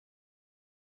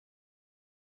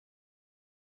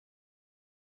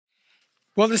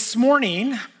Well, this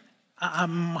morning,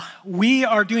 we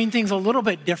are doing things a little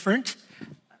bit different.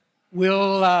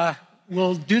 We'll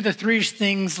do the three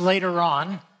things later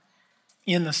on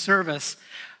in the service,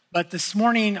 but this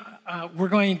morning we're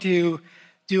going to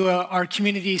do our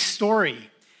community story.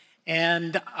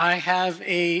 And I have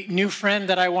a new friend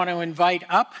that I want to invite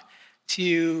up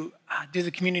to do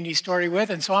the community story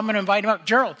with, and so I'm going to invite him up.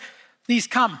 Gerald, please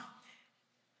come.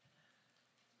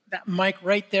 That mic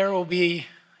right there will be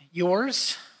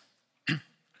yours.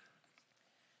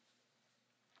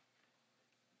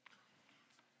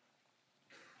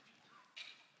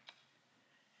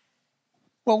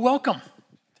 Well, welcome.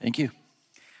 Thank you.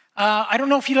 I don't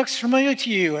know if he looks familiar to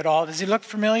you at all. Does he look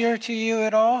familiar to you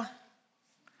at all?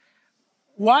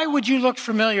 Why would you look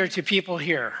familiar to people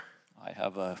here? I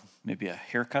have maybe a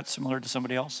haircut similar to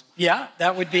somebody else. Yeah,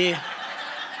 that would be...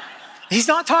 He's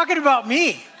not talking about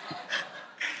me.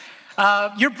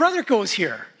 Your brother goes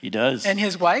here. He does. And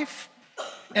his wife.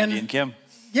 Randy and Kim.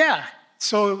 Yeah,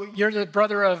 so you're the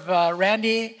brother of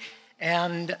Randy,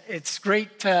 and it's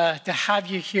great to have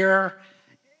you here,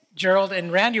 Gerald.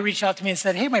 And Randy reached out to me and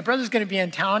said, hey, my brother's going to be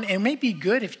in town. It may be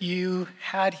good if you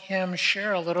had him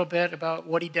share a little bit about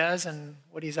what he does and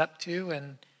what he's up to.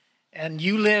 And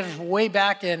you live way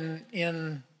back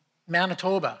in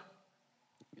Manitoba.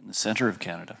 In the center of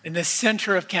Canada. In the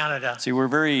center of Canada. See, we're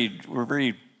very,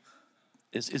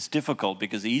 it's difficult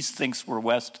because the East thinks we're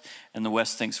West and the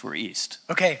West thinks we're East.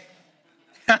 Okay.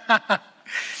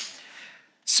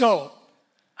 So,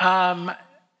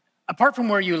 apart from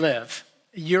where you live,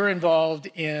 you're involved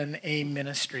in a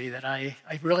ministry that I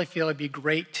really feel it'd be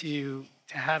great to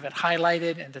have it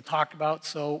highlighted and to talk about.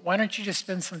 So why don't you just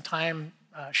spend some time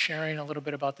sharing a little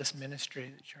bit about this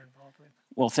ministry that you're involved with?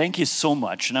 Well, thank you so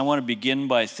much. And I want to begin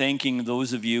by thanking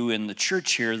those of you in the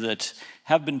church here that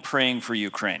have been praying for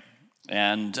Ukraine.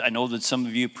 And I know that some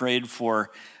of you prayed for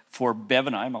Bev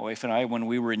and I, my wife and I, when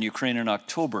we were in Ukraine in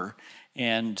October.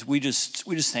 And we just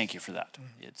thank you for that.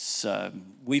 It's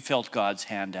we felt God's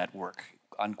hand at work,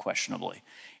 unquestionably,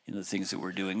 in the things that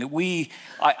we're doing.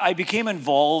 I became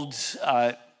involved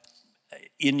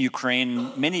in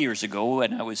Ukraine many years ago,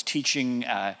 and I was teaching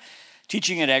at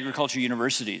agriculture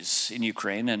universities in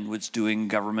Ukraine and was doing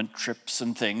government trips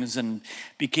and things, and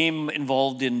became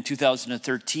involved in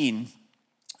 2013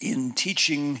 in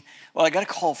teaching. Well, I got a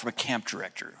call from a camp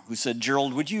director who said,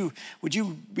 Gerald, would you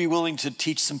be willing to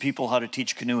teach some people how to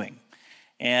teach canoeing?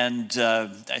 And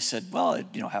I said, well, I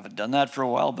haven't done that for a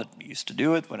while, but I used to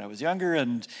do it when I was younger.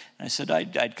 And I said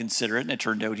I'd consider it. And it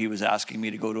turned out he was asking me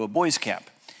to go to a boys' camp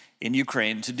in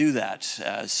Ukraine to do that.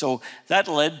 So that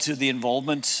led to the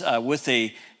involvement with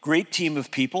a great team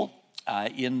of people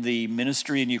in the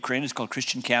ministry in Ukraine. It's called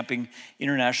Christian Camping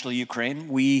International Ukraine.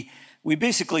 We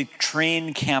basically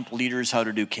train camp leaders how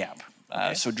to do camp.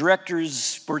 Okay. So directors,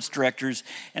 sports directors,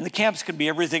 and the camps can be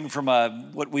everything from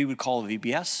what we would call a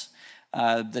VBS,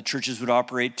 that churches would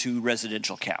operate, to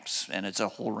residential camps. And it's a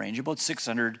whole range, about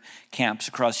 600 camps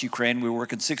across Ukraine. We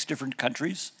work in 6 different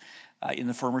countries in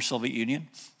the former Soviet Union,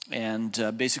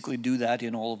 and basically do that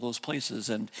in all of those places.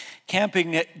 And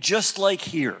camping, just like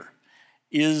here,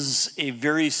 is a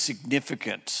very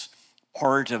significant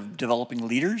part of developing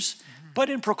leaders, but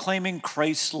in proclaiming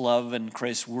Christ's love and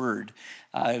Christ's word.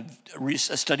 A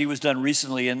study was done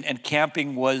recently, and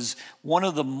camping was one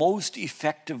of the most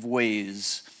effective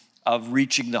ways of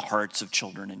reaching the hearts of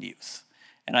children and youth.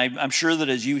 And I'm sure that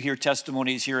as you hear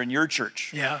testimonies here in your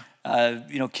church,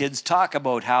 kids talk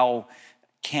about how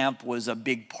camp was a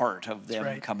big part of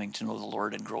them coming to know the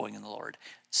Lord and growing in the Lord.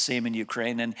 Same in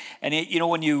Ukraine. And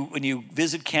when you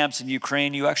visit camps in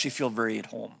Ukraine, you actually feel very at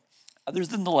home. Other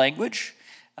than the language,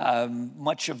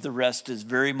 much of the rest is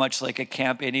very much like a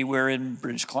camp anywhere in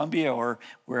British Columbia or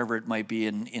wherever it might be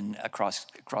in across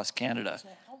Canada.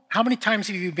 How many times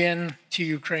have you been to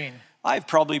Ukraine? I've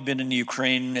probably been in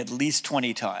Ukraine at least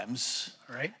 20 times.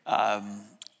 All right.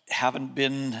 Haven't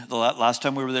been, the last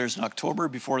time we were there was in October.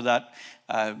 Before that,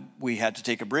 we had to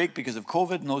take a break because of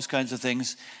COVID and those kinds of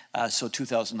things. So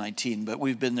 2019, but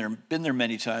we've been there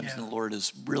many times, and the Lord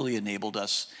has really enabled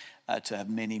us to have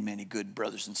many, many good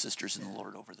brothers and sisters in the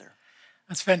Lord over there.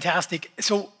 That's fantastic.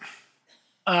 So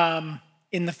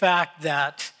in the fact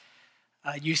that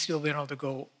you've still been able to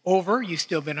go over, you've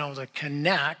still been able to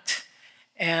connect,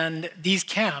 and these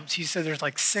camps, you said there's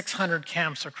like 600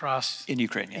 camps across... In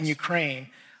Ukraine, yes. In Ukraine.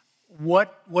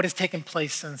 What has taken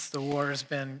place since the war has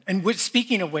been... And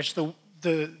speaking of which,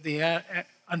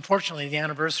 unfortunately, the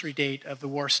anniversary date of the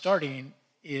war starting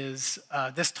is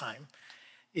this time,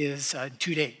 is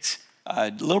 2 days.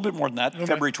 A little bit more than that,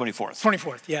 February 24th.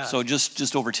 24th, yeah. So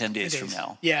just over 10 days from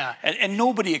now. Yeah. And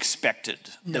nobody expected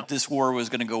that this war was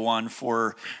going to go on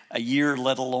for a year,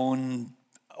 let alone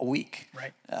a week.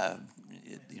 Right.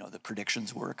 The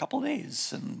predictions were a couple of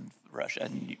days and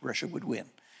Russia would win.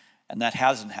 And that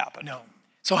hasn't happened. No.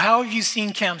 So how have you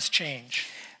seen camps change?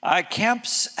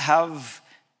 Camps have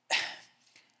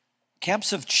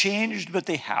changed, but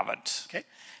they haven't. Okay.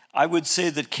 I would say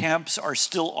that camps are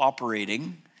still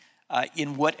operating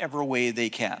in whatever way they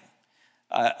can.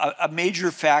 A major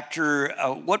factor,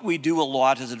 what we do a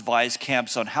lot is advise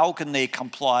camps on how can they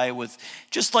comply with,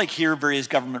 just like here, various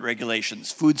government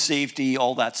regulations, food safety,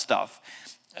 all that stuff.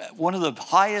 One of the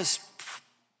highest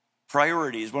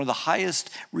priorities, one of the highest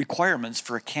requirements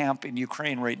for a camp in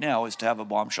Ukraine right now is to have a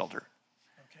bomb shelter.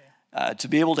 Okay. To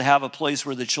be able to have a place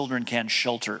where the children can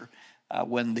shelter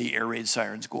when the air raid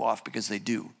sirens go off, because they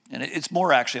do. And it's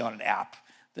more actually on an app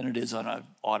than it is on an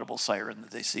audible siren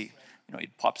that they see.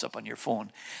 It pops up on your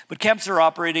phone. But camps are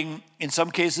operating in some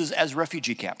cases as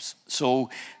refugee camps. So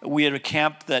we had a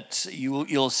camp that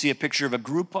you'll see a picture of a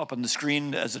group up on the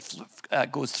screen as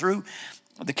it goes through.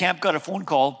 The camp got a phone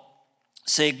call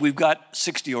saying, we've got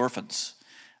 60 orphans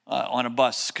on a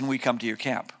bus. Can we come to your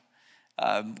camp?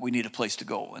 We need a place to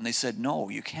go. And they said, no,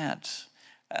 you can't.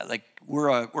 We're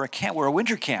a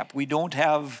winter camp. We don't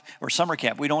have, or summer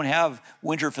camp. We don't have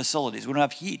winter facilities. We don't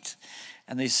have heat.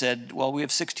 And they said, well, we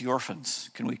have 60 orphans.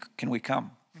 Can we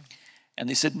come? And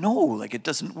they said, no, it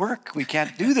doesn't work. We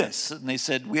can't do this. And they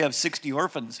said, we have 60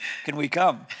 orphans. Can we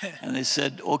come? And they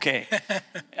said, okay.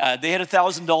 They had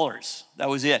 $1,000. That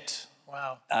was it.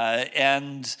 Wow.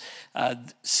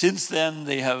 Since then,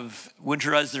 they have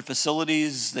winterized their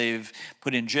facilities. They've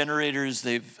put in generators.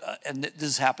 And this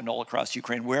has happened all across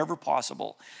Ukraine. Wherever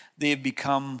possible, they have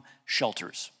become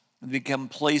shelters. They've become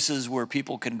places where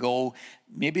people can go.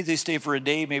 Maybe they stay for a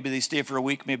day. Maybe they stay for a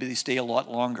week. Maybe they stay a lot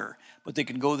longer. But they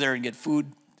can go there and get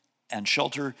food and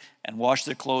shelter and wash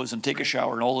their clothes and take a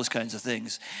shower and all those kinds of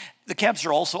things. The camps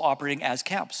are also operating as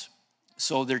camps.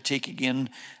 So they're taking in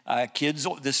kids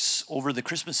over the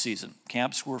Christmas season.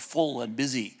 Camps were full and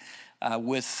busy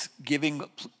with giving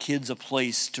kids a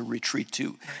place to retreat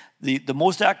to. The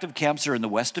most active camps are in the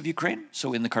west of Ukraine,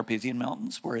 so in the Carpathian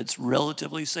Mountains, where it's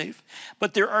relatively safe.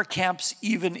 But there are camps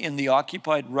even in the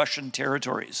occupied Russian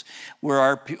territories, where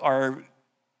our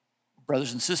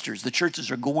brothers and sisters, the churches,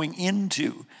 are going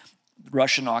into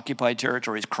Russian occupied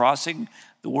territories, crossing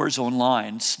the war zone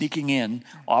line, sneaking in,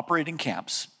 operating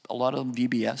camps, a lot of them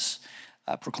VBS,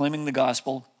 proclaiming the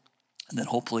gospel, and then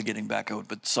hopefully getting back out.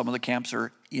 But some of the camps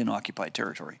are in occupied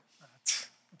territory.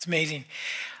 It's amazing.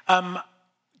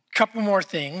 Couple more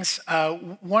things.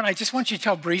 One, I just want you to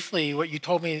tell briefly what you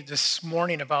told me this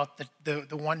morning about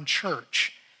the one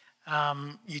church.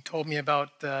 You told me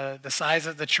about the size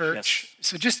of the church. Yes.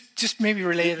 So just maybe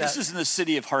relate that. This is in the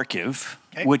city of Kharkiv,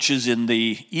 okay, which is in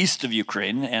the east of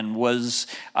Ukraine and was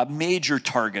a major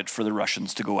target for the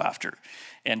Russians to go after,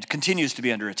 and continues to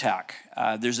be under attack.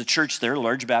 There's a church there, a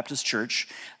large Baptist church.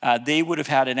 They would have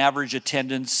had an average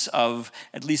attendance of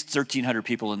at least 1,300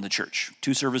 people in the church,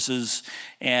 2 services,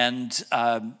 and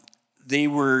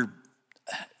the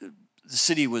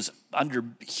city was under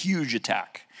huge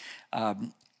attack.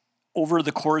 Over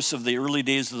the course of the early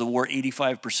days of the war,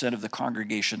 85% of the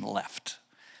congregation left.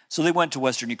 So they went to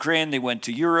Western Ukraine, they went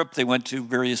to Europe, they went to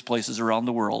various places around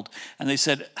the world, and they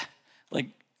said,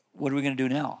 what are we going to do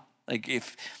now?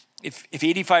 If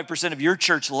 85% of your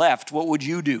church left, what would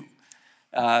you do?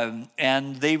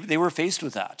 And they were faced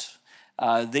with that.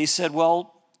 They said,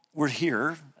 well, we're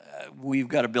here. We've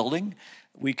got a building.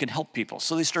 We can help people.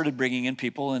 So they started bringing in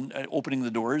people and opening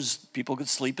the doors. People could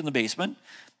sleep in the basement.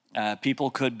 People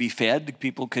could be fed.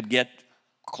 People could get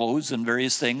clothes and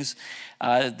various things.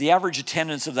 The average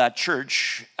attendance of that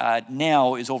church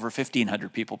now is over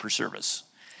 1,500 people per service.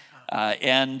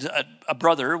 And a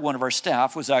brother, one of our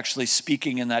staff, was actually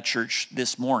speaking in that church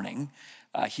this morning.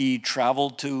 He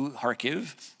traveled to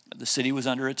Kharkiv. The city was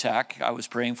under attack. I was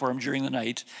praying for him during the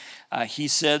night. He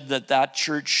said that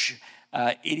church,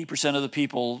 80% of the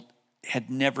people had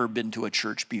never been to a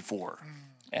church before.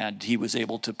 And he was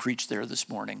able to preach there this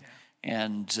morning,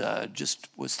 and just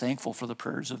was thankful for the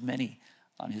prayers of many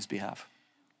on his behalf.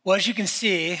 Well, as you can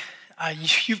see,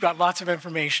 you've got lots of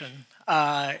information.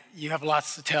 You have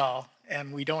lots to tell,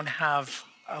 and we don't have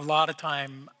a lot of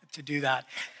time to do that.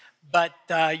 But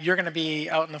you're going to be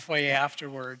out in the foyer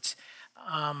afterwards.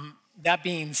 That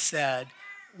being said,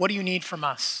 what do you need from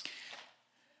us?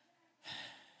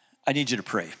 I need you to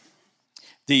pray.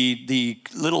 The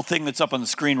little thing that's up on the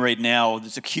screen right now,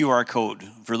 there's a QR code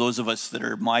for those of us that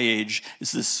are my age.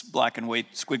 It's this black and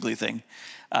white squiggly thing.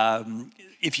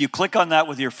 If you click on that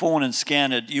with your phone and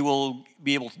scan it, you will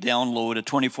be able to download a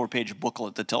 24-page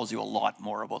booklet that tells you a lot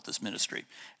more about this ministry.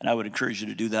 And I would encourage you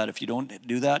to do that. If you don't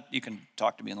do that, you can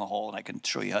talk to me in the hall and I can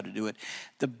show you how to do it.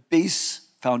 The base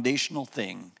foundational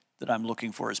thing that I'm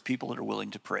looking for is people that are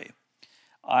willing to pray.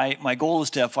 My goal is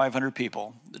to have 500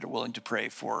 people that are willing to pray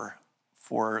for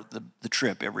the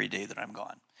trip every day that I'm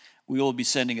gone. We will be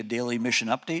sending a daily mission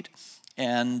update.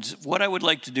 And what I would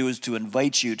like to do is to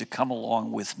invite you to come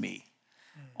along with me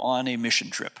on a mission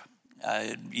trip.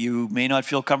 You may not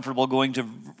feel comfortable going to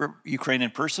Ukraine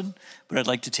in person, but I'd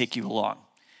like to take you along.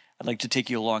 I'd like to take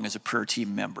you along as a prayer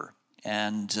team member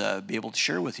and be able to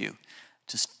share with you,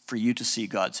 just for you to see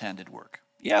God's hand at work.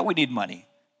 Yeah, we need money,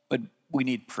 but we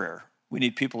need prayer. We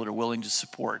need people that are willing to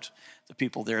support the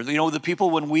people there. You know, the people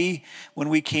when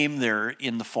we came there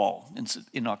in the fall,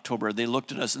 in October, they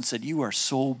looked at us and said, "You are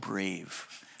so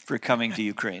brave for coming to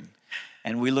Ukraine."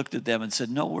 And we looked at them and said,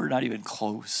 "No, we're not even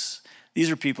close." These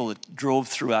are people that drove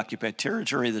through occupied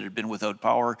territory, that had been without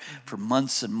power for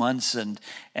months and months, and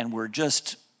were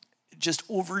just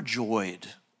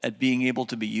overjoyed at being able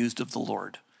to be used of the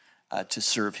Lord to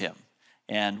serve Him.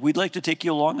 And we'd like to take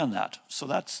you along on that. So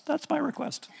that's my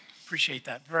request. Appreciate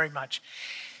that very much.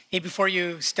 Hey, before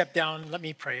you step down, let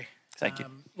me pray. Thank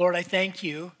you. Lord, I thank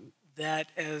you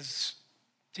that as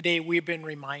today we've been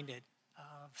reminded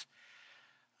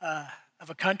of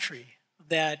a country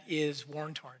that is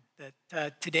war-torn,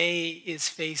 that today is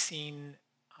facing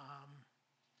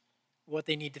what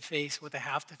they need to face, what they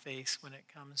have to face when it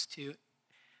comes to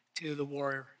the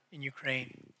war in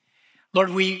Ukraine. Lord,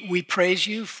 we praise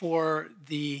you for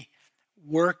the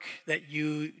work that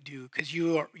you do, because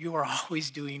you are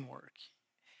always doing work.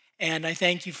 And I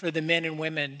thank you for the men and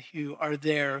women who are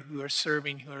there, who are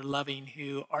serving, who are loving,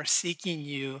 who are seeking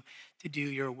you to do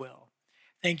your will.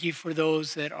 Thank you for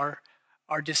those that are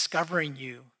discovering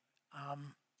you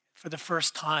for the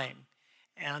first time.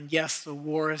 And yes, the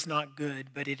war is not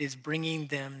good, but it is bringing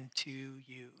them to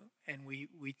you. And we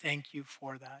thank you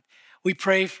for that. We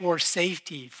pray for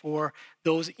safety for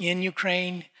those in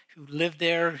Ukraine who live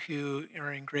there, who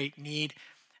are in great need,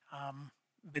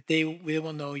 but we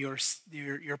will know your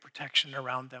protection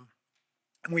around them.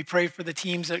 And we pray for the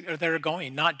teams that are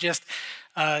going, not just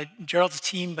Gerald's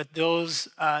team, but those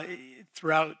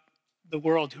throughout the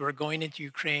world who are going into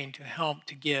Ukraine to help,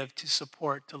 to give, to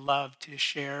support, to love, to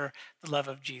share the love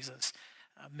of Jesus.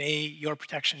 May your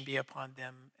protection be upon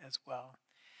them as well.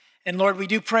 And Lord, we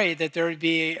do pray that there would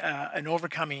be an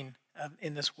overcoming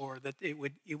in this war, that it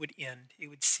would end, it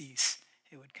would cease,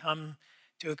 it would come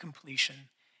to a completion,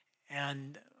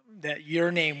 and that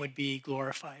your name would be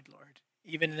glorified, Lord,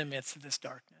 even in the midst of this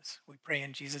darkness. We pray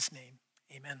in Jesus' name.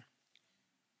 Amen.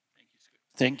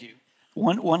 Thank you.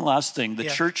 One last thing. The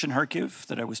Yeah. church in Kharkiv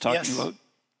that I was talking Yes. about,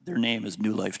 their name is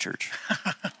New Life Church.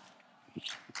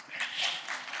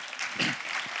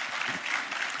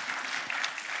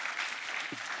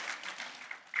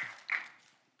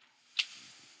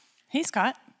 Hey,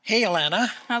 Scott. Hey, Alana.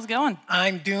 How's it going?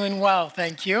 I'm doing well,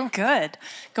 thank you. Good.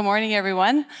 Good morning,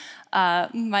 everyone.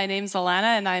 My name's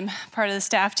Alana, and I'm part of the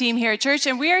staff team here at church,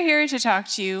 and we are here to talk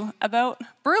to you about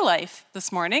Brew Life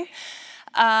this morning.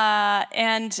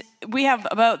 And we have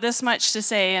about this much to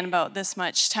say and about this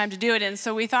much time to do it in,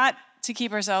 so we thought to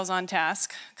keep ourselves on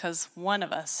task, because one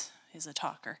of us is a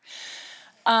talker.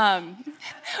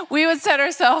 We would set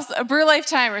ourselves a Brew Life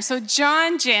timer. So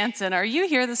John Jansen, are you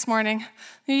here this morning?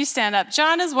 You stand up.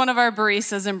 John is one of our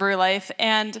baristas in Brew Life,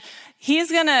 and he's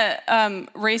going to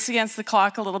race against the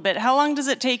clock a little bit. How long does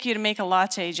it take you to make a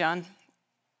latte, John?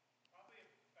 Probably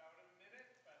about a minute,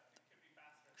 but it could be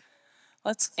faster.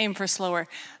 Let's aim for slower.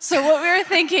 So what we were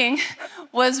thinking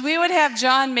was we would have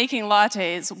John making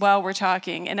lattes while we're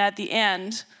talking, and at the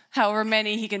end, however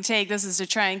many he can take, this is to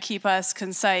try and keep us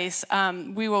concise,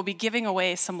 we will be giving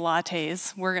away some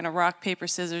lattes. We're going to rock, paper,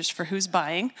 scissors for who's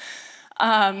buying.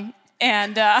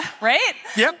 Right?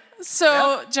 Yep.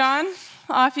 So, John,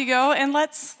 off you go, and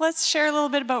let's share a little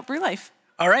bit about Brew Life.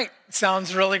 All right,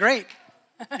 sounds really great.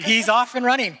 He's off and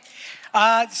running.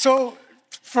 So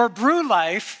for Brew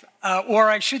Life, or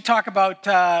I should talk about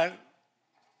FH.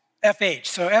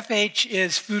 So FH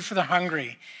is Food for the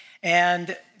Hungry.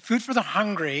 And Food for the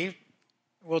Hungry,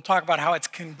 we'll talk about how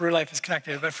Brew Life is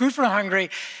connected, but Food for the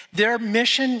Hungry, their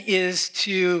mission is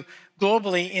to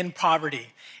globally end poverty.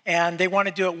 And they want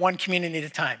to do it one community at a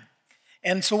time.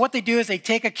 And so what they do is they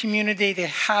take a community, they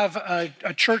have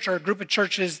a church or a group of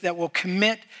churches that will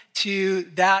commit to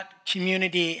that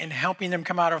community and helping them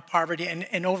come out of poverty,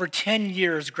 and over 10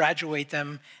 years graduate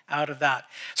them out of that.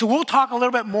 So we'll talk a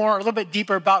little bit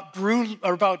deeper about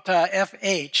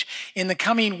FH in the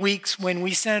coming weeks when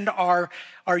we send our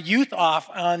youth off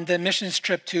on the missions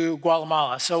trip to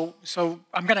Guatemala. So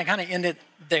I'm going to kind of end it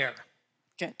there.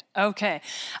 Good. Okay.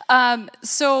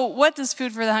 So what does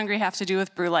Food for the Hungry have to do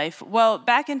with Brew Life? Well,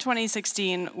 back in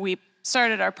 2016, we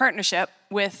started our partnership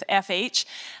with FH.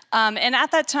 And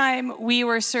at that time, we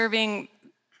were serving,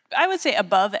 I would say,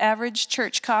 above average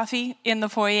church coffee in the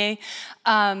foyer.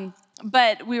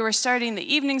 But we were starting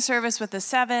the evening service with the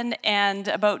 7, and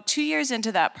about 2 years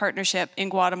into that partnership in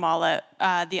Guatemala,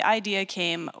 the idea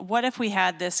came, what if we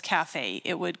had this cafe?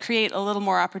 It would create a little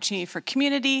more opportunity for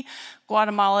community.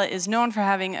 Guatemala is known for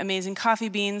having amazing coffee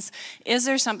beans. Is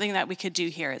there something that we could do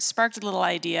here? It sparked a little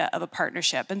idea of a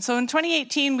partnership. And so in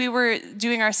 2018, we were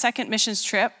doing our second missions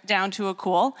trip down to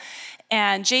Akul.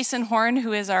 And Jason Horn,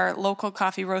 who is our local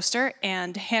coffee roaster,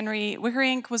 and Henry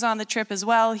Wickerink was on the trip as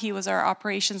well. He was our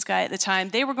operations guy at the time.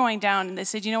 They were going down and they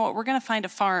said, you know what, we're going to find a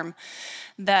farm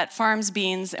that farms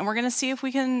beans and we're going to see if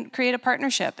we can create a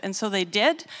partnership. And so they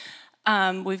did.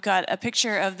 We've got a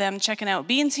picture of them checking out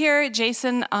beans here,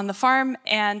 Jason on the farm,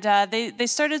 and they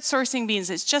started sourcing beans.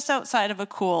 It's just outside of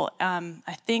Akul.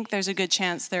 I think there's a good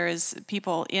chance there is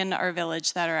people in our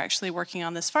village that are actually working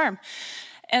on this farm.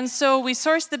 And so we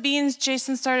sourced the beans,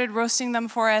 Jason started roasting them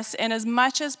for us, and as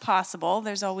much as possible,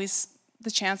 there's always the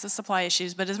chance of supply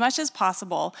issues, but as much as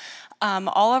possible,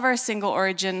 all of our single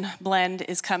origin blend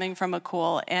is coming from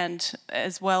Akul, and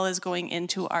as well as going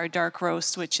into our dark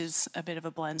roast, which is a bit of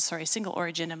a blend. Sorry, single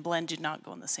origin and blend do not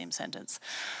go in the same sentence.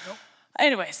 Nope.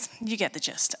 Anyways, you get the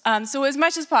gist. So as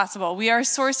much as possible, we are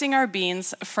sourcing our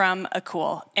beans from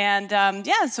Akul. And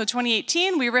so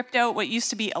 2018, we ripped out what used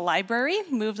to be a library,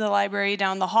 moved the library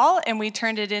down the hall, and we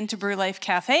turned it into Brew Life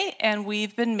Cafe, and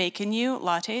we've been making you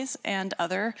lattes and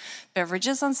other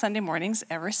beverages on Sunday mornings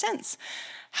ever since.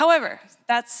 However,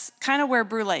 that's kind of where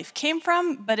Brew Life came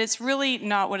from, but it's really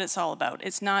not what it's all about.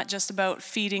 It's not just about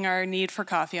feeding our need for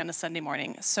coffee on a Sunday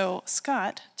morning. So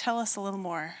Scott, tell us a little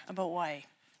more about why.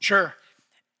 Sure.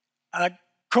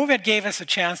 COVID gave us a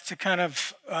chance to kind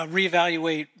of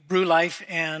reevaluate Brew Life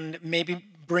and maybe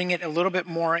bring it a little bit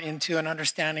more into an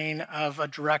understanding of a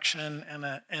direction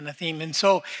and a theme. And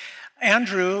so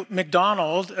Andrew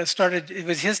McDonald it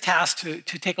was his task to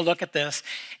take a look at this,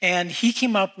 and he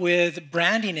came up with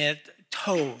branding it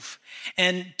Tov.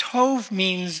 And Tov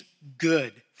means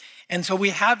good. And so we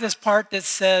have this part that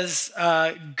says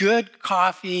good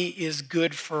coffee is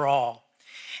good for all.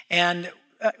 And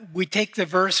we take the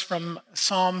verse from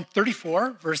Psalm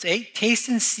 34, verse 8, taste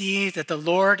and see that the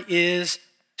Lord is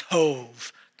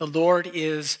Tov. The Lord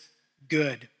is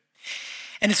good.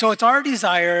 And so it's our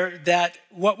desire that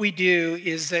what we do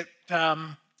is that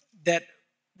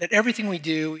everything we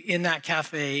do in that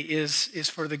cafe is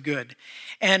for the good.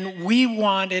 And we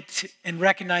want it and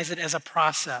recognize it as a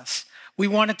process. We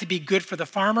want it to be good for the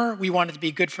farmer, we want it to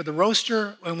be good for the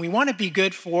roaster, and we want it to be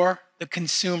good for the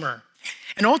consumer.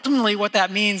 And ultimately what that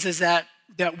means is that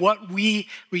what we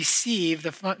receive,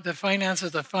 the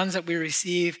finances, the funds that we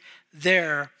receive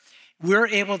there, we're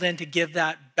able then to give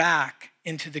that back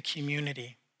into the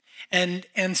community. And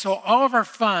so all of our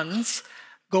funds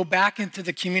go back into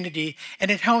the community,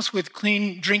 and it helps with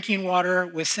clean drinking water,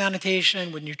 with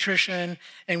sanitation, with nutrition,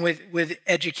 and with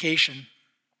education.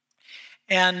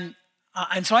 And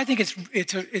so I think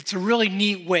it's a really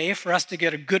neat way for us to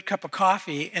get a good cup of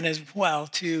coffee and as well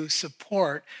to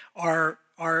support our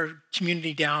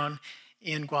community down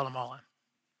in Guatemala.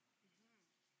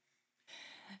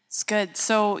 It's good.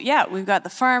 So yeah, we've got the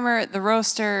farmer, the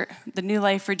roaster, the New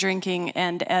Life for Drinking,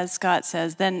 and as Scott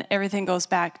says, then everything goes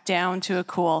back down to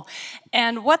Akul.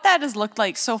 And what that has looked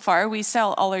like so far, we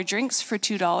sell all our drinks for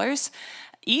 $2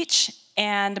 each.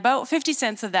 And about 50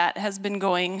 cents of that has been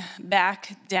going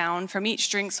back down from each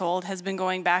drink sold, has been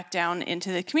going back down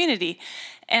into the community.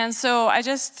 And so I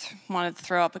just wanted to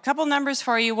throw up a couple numbers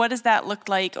for you. What does that look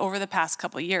like over the past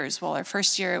couple of years? Well, our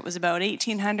first year it was about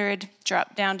 1,800,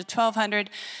 dropped down to 1,200.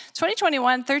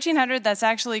 2021, 1,300, that's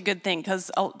actually a good thing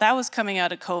because that was coming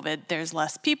out of COVID. There's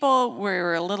less people. We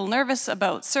were a little nervous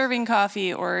about serving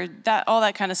coffee or all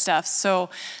that kind of stuff. So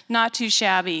not too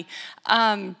shabby.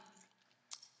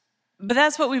 But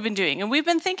that's what we've been doing. And we've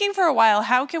been thinking for a while,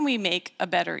 how can we make a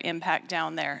better impact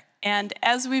down there? And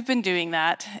as we've been doing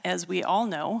that, as we all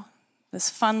know, this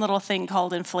fun little thing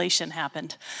called inflation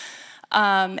happened.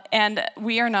 And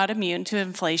we are not immune to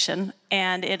inflation,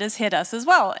 and it has hit us as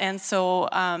well. And so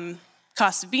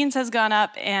cost of beans has gone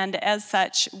up, and as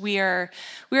such, we are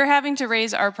having to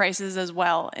raise our prices as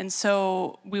well. And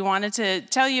so we wanted to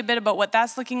tell you a bit about what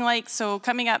that's looking like. So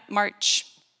coming up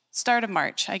start of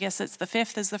March, I guess it's the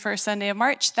 5th is the first Sunday of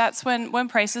March, that's when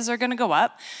prices are going to go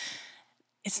up.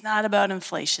 It's not about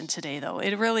inflation today, though.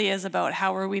 It really is about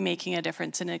how are we making a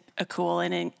difference in Akul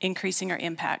and in increasing our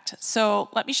impact. So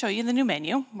let me show you the new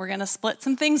menu. We're going to split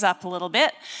some things up a little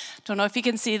bit. Don't know if you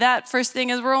can see that. First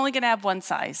thing is we're only going to have one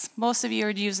size. Most of you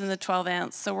are using the 12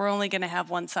 ounce, so we're only going to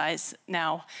have one size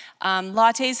now.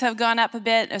 Lattes have gone up a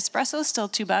bit. Espresso's still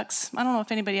 $2. I don't know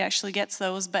if anybody actually gets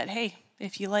those, but hey,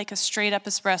 if you like a straight up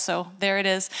espresso, there it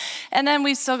is. And then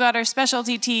we've still got our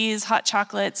specialty teas, hot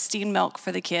chocolates, steamed milk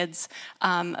for the kids,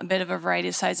 a bit of a variety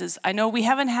of sizes. I know we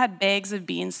haven't had bags of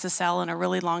beans to sell in a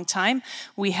really long time.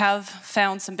 We have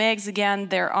found some bags again.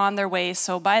 They're on their way.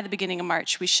 So by the beginning of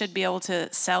March, we should be able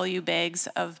to sell you bags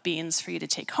of beans for you to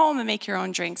take home and make your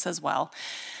own drinks as well.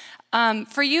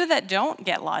 For you that don't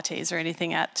get lattes or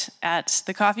anything at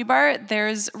the coffee bar,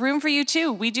 there's room for you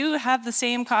too. We do have the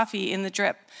same coffee in the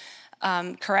drip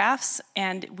carafes,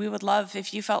 and we would love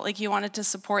if you felt like you wanted to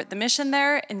support the mission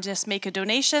there and just make a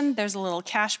donation. There's a little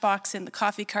cash box in the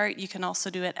coffee cart. You can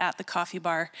also do it at the coffee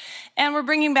bar. And we're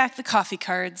bringing back the coffee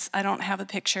cards. I don't have a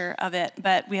picture of it,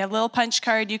 but we have a little punch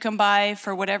card you can buy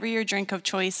for whatever your drink of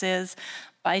choice is.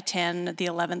 Buy 10, the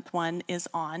 11th one is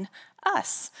on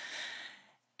us.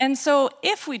 And so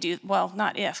if we do, well,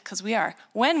 not if, because we are,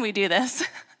 when we do this,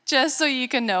 just so you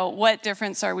can know what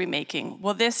difference are we making.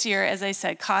 Well, this year, as I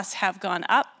said, costs have gone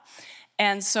up.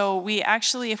 And so we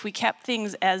actually, if we kept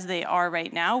things as they are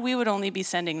right now, we would only be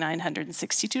sending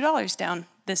 $962 down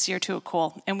this year to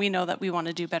Akul. And we know that we want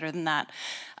to do better than that.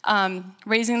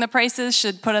 Raising the prices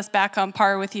should put us back on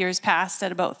par with years past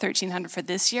at about $1,300 for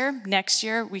this year. Next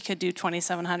year, we could do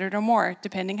 $2,700 or more,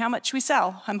 depending how much we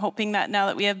sell. I'm hoping that now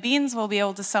that we have beans, we'll be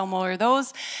able to sell more of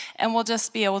those, and we'll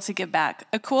just be able to give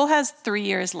back. Akul has 3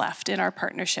 years left in our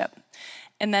partnership,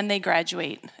 and then they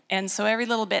graduate. And so every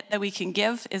little bit that we can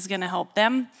give is going to help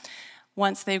them.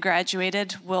 Once they've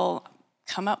graduated, we'll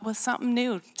come up with something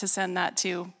new to send that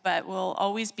to, but we'll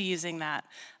always be using that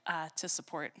to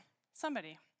support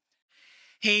somebody.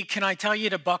 Hey, can I tell you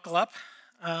to buckle up?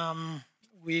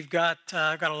 We've got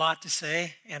a lot to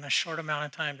say and a short amount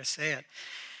of time to say it.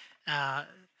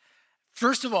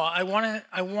 First of all, I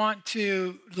want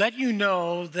to let you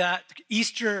know that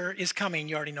Easter is coming.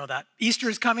 You already know that. Easter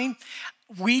is coming.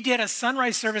 We did a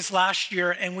sunrise service last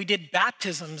year, and we did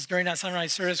baptisms during that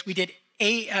sunrise service. We did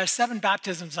 7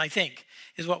 baptisms, I think,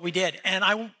 is what we did. And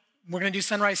we're going to do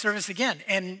sunrise service again.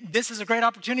 And this is a great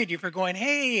opportunity for going,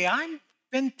 hey, I've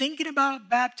been thinking about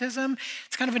baptism.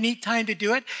 It's kind of a neat time to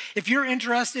do it. If you're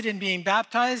interested in being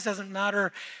baptized, doesn't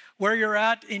matter where you're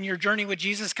at in your journey with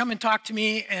Jesus, come and talk to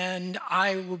me, and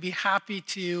I will be happy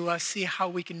to see how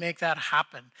we can make that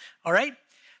happen. All right?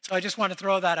 So I just want to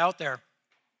throw that out there.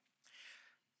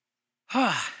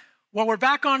 Well, we're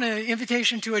back on an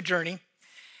invitation to a journey.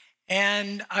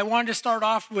 And I wanted to start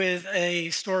off with a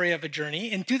story of a journey.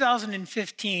 In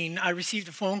 2015, I received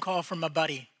a phone call from a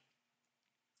buddy.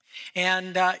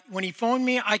 And when he phoned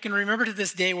me, I can remember to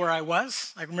this day where I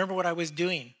was. I remember what I was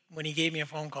doing when he gave me a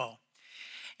phone call.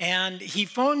 And he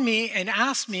phoned me and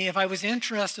asked me if I was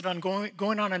interested on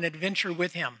going on an adventure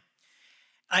with him.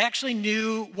 I actually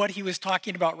knew what he was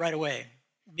talking about right away,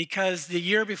 because the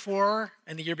year before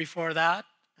and the year before that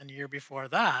and the year before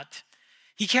that,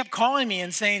 he kept calling me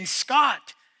and saying,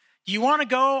 Scott, do you want to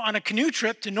go on a canoe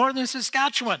trip to northern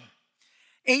Saskatchewan?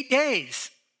 8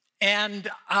 days. And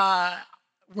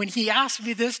when he asked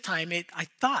me this time, I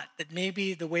thought that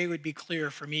maybe the way would be clear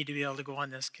for me to be able to go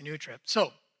on this canoe trip.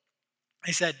 So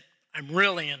I said, I'm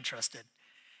really interested.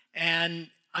 And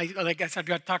like I said, I've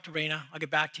got to talk to Raina. I'll get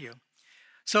back to you.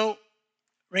 So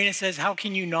Raina says, how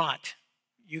can you not?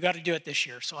 You got to do it this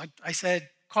year. So I said,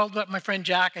 called up my friend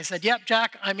Jack. I said, yep,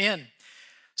 Jack, I'm in.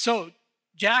 So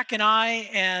Jack and I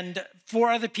and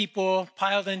 4 other people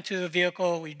piled into a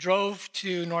vehicle. We drove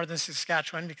to northern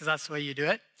Saskatchewan because that's the way you do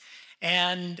it.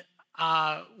 And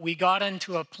we got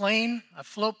into a plane, a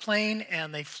float plane,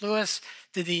 and they flew us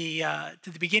to the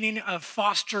beginning of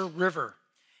Foster River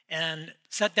and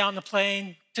set down the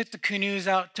plane, took the canoes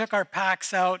out, took our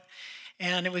packs out,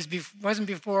 and it wasn't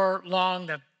before long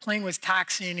the plane was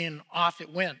taxiing and off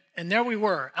it went. And there we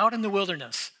were, out in the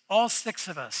wilderness, all 6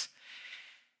 of us.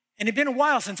 And it had been a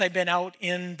while since I'd been out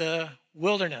in the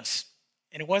wilderness.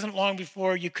 And it wasn't long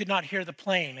before you could not hear the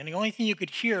plane. And the only thing you could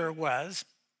hear was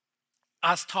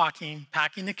us talking,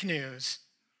 packing the canoes,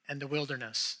 and the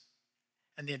wilderness.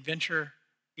 And the adventure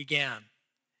began.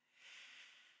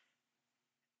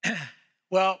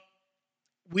 Well,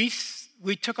 we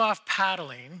we took off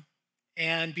paddling.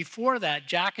 And before that,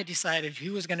 Jack had decided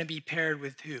who was going to be paired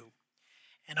with who.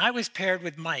 And I was paired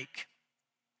with Mike.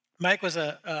 Mike was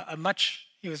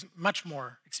he was much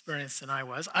more experienced than I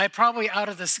was. I probably, out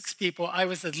of the 6 people, I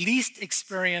was the least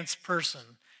experienced person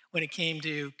when it came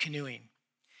to canoeing.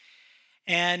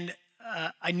 And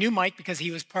I knew Mike because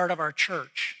he was part of our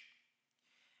church.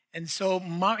 And so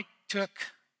Mike took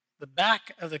the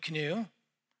back of the canoe,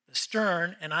 the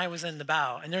stern, and I was in the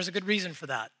bow. And there's a good reason for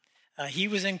that. He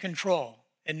was in control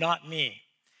and not me.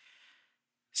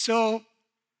 So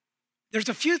there's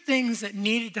a few things that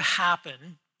needed to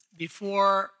happen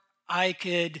before I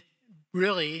could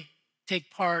really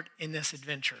take part in this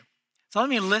adventure. So let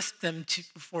me list them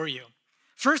for you.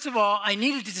 First of all, I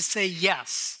needed to say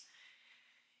yes.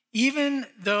 Even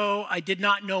though I did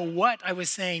not know what I was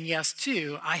saying yes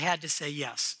to, I had to say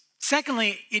yes.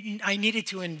 Secondly, I needed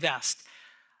to invest.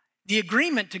 The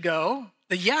agreement to go,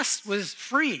 the yes was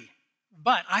free,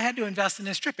 but I had to invest in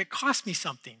this trip. It cost me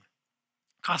something.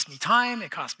 It cost me time, it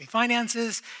cost me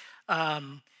finances,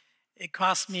 it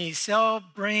cost me cell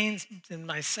brains in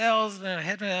my cells,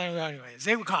 anyways,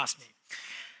 it would cost me.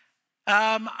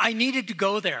 I needed to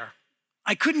go there.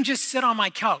 I couldn't just sit on my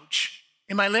couch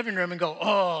in my living room and go,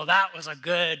 oh, that was a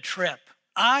good trip.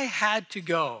 I had to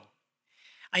go.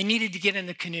 I needed to get in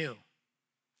the canoe.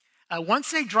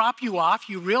 Once they drop you off,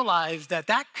 you realize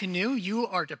that canoe, you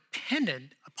are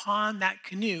dependent upon that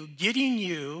canoe getting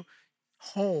you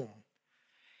home.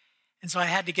 And so I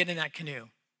had to get in that canoe.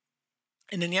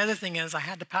 And then the other thing is I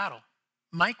had to paddle.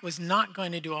 Mike was not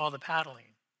going to do all the paddling.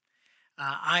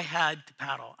 I had to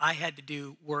paddle. I had to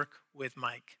do work with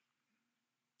Mike.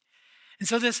 And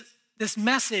so this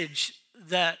message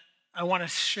that I want to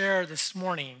share this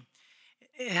morning,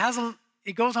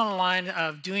 it goes on the line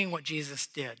of doing what Jesus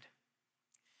did.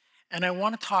 And I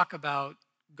want to talk about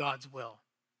God's will.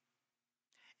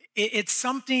 It's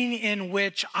something in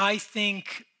which I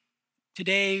think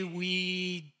today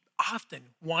we often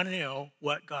want to know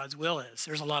what God's will is.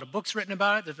 There's a lot of books written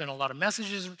about it. There's been a lot of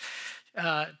messages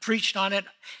preached on it.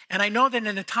 And I know that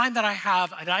in the time that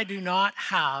I do not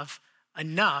have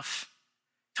enough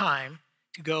time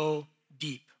to go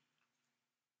deep.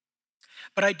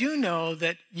 But I do know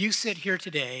that you sit here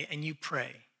today and you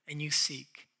pray and you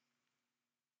seek.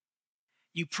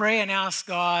 You pray and ask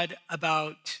God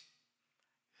about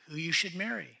who you should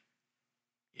marry,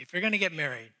 if you're going to get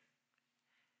married.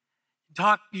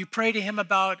 You pray to him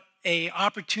about an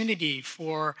opportunity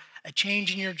for a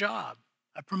change in your job,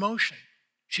 a promotion.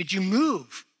 Should you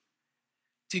move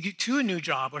to get to a new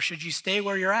job, or should you stay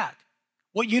where you're at?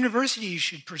 What university you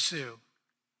should pursue,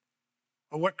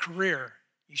 or what career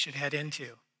you should head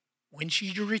into. When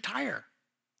should you retire?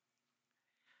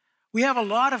 We have a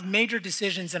lot of major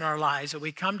decisions in our lives that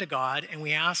we come to God and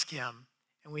we ask him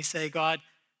and we say, God,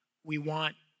 we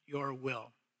want your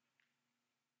will.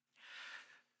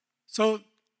 So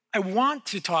I want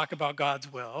to talk about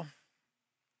God's will,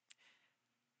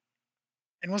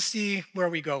 and we'll see where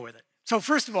we go with it. So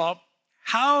first of all,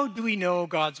 how do we know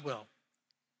God's will?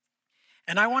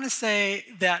 And I want to say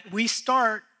that we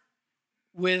start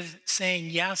with saying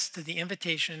yes to the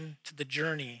invitation to the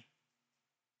journey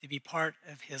to be part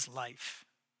of his life,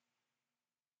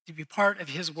 to be part of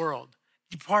his world,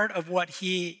 to be part of what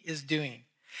he is doing.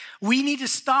 We need to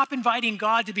stop inviting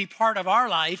God to be part of our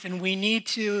life, and we need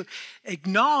to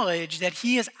acknowledge that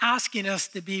he is asking us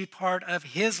to be part of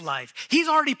his life. He's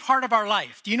already part of our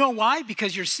life. Do you know why?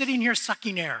 Because you're sitting here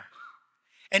sucking air.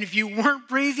 And if you weren't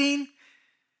breathing,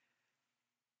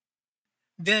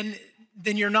 then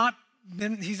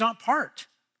he's not part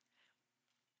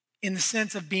in the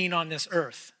sense of being on this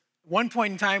earth. At one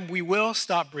point in time, we will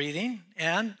stop breathing,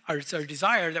 and it's our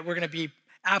desire that we're going to be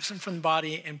absent from the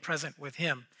body and present with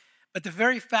him. But the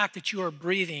very fact that you are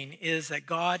breathing is that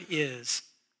God is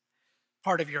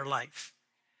part of your life.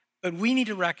 But we need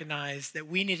to recognize that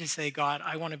we need to say, God,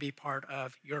 I want to be part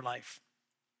of your life.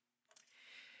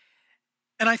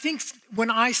 And I think when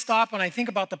I stop and I think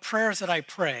about the prayers that I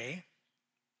pray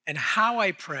and how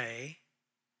I pray,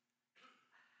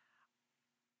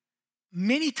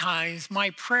 many times my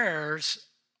prayers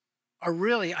are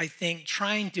really, I think,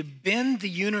 trying to bend the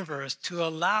universe to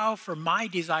allow for my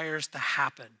desires to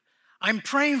happen. I'm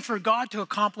praying for God to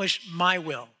accomplish my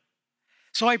will.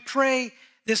 So I pray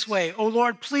this way, oh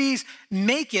Lord, please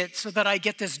make it so that I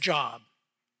get this job.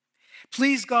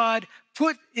 Please, God,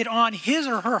 put it on his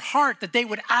or her heart that they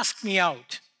would ask me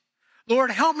out.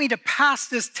 Lord, help me to pass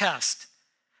this test.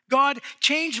 God,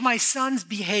 change my son's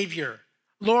behavior.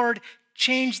 Lord,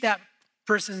 change that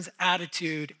person's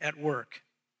attitude at work.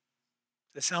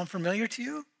 Does that sound familiar to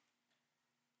you?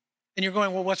 And you're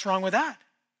going, well, what's wrong with that?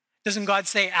 Doesn't God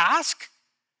say ask?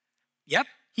 Yep,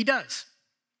 he does.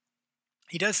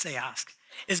 He does say ask.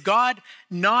 Does God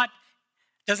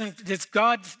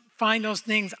find those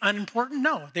things unimportant?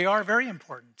 No, they are very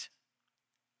important.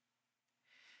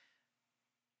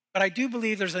 But I do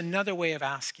believe there's another way of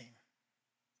asking.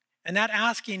 And that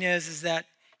asking is that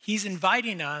he's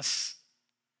inviting us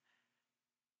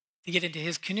to get into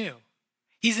his canoe.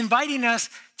 He's inviting us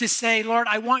to say, Lord,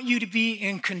 I want you to be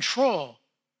in control.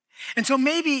 And so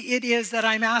maybe it is that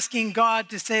I'm asking God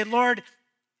to say, Lord,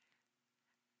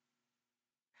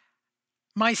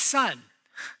 my son,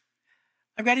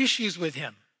 I've got issues with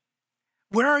him.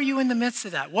 Where are you in the midst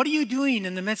of that? What are you doing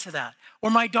in the midst of that? Or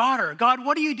my daughter, God,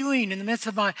 what are you doing in the midst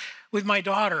of with my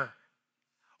daughter?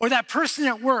 Or that person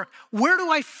at work, where do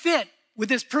I fit with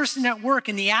this person at work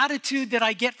and the attitude that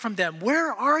I get from them?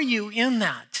 Where are you in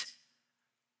that?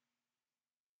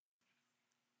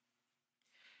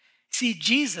 See,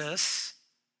 Jesus,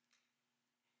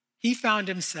 he found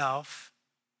himself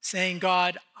saying,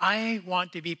 God, I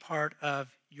want to be part of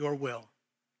your will.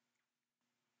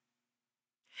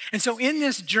 And so in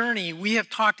this journey, we have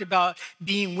talked about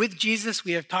being with Jesus.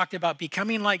 We have talked about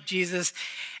becoming like Jesus.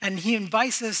 And he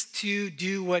invites us to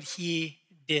do what he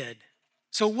did.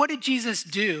 So what did Jesus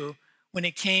do when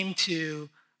it came to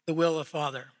the will of the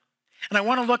Father? And I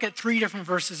want to look at 3 different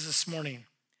verses this morning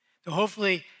to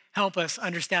hopefully help us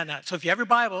understand that. So if you have your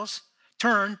Bibles,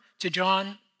 turn to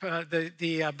John,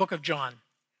 the book of John.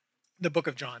 The book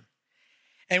of John.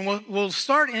 And we'll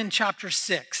start in chapter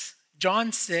 6,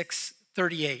 John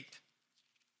 6:38.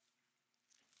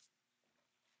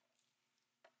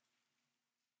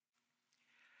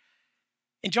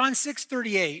 In John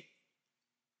 6:38,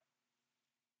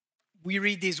 we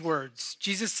read these words.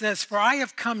 Jesus says, "For I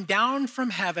have come down from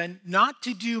heaven not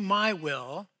to do my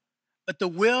will, but the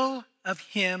will of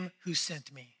him who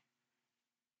sent me.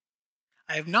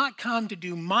 I have not come to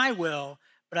do my will,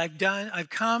 but I've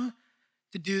come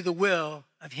to do the will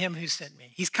of him who sent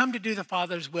me." He's come to do the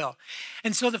Father's will.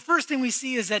 And so the first thing we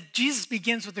see is that Jesus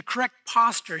begins with the correct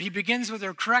posture. He begins with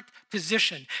the correct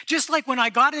position. Just like when I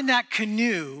got in that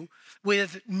canoe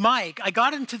with Mike, I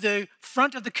got into the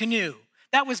front of the canoe.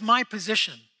 That was my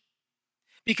position.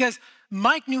 Because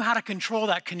Mike knew how to control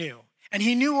that canoe. And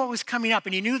he knew what was coming up,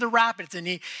 and he knew the rapids, and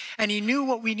he knew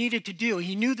what we needed to do.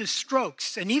 He knew the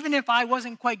strokes. And even if I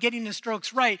wasn't quite getting the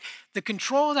strokes right, the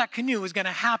control of that canoe was going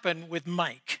to happen with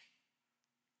Mike,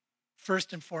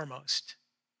 first and foremost.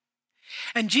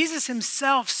 And Jesus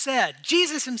himself said,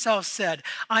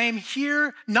 I am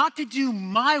here not to do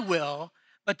my will,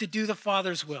 but to do the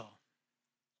Father's will.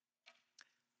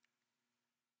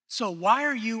 So why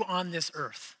are you on this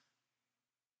earth?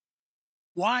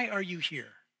 Why are you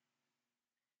here?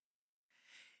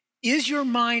 Is your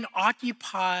mind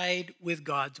occupied with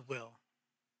God's will?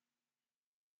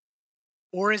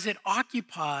 Or is it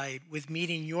occupied with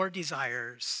meeting your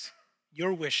desires,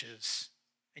 your wishes,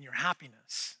 and your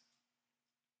happiness?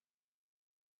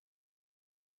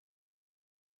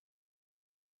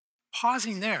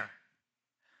 Pausing there.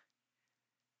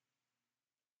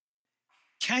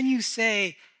 Can you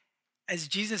say, as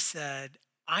Jesus said,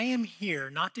 I am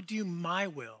here not to do my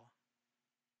will,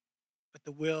 but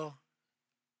the will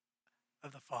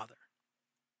of the Father.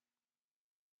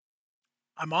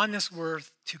 I'm on this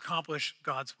earth to accomplish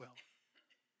God's will.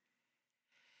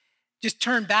 Just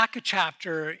turn back a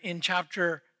chapter in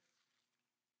chapter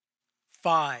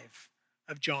 5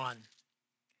 of John.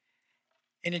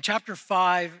 And in chapter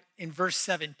 5, in verse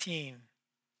 17,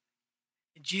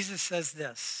 Jesus says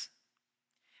this.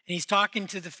 And he's talking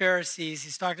to the Pharisees,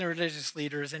 he's talking to religious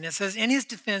leaders, and it says, in his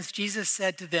defense, Jesus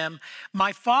said to them,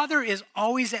 my Father is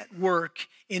always at work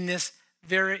to this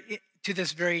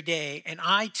very day, and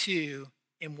I too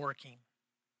am working.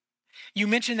 You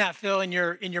mentioned that, Phil, in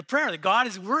your prayer, that God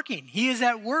is working. He is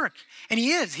at work, and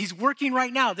he is. He's working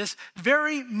right now. This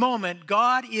very moment,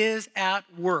 God is at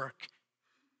work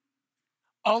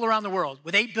all around the world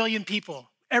with 8 billion people.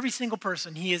 Every single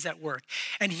person, he is at work.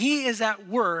 And he is at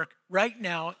work right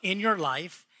now in your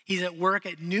life. He's at work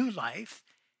at New Life.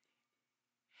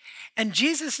 And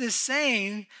Jesus is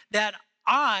saying that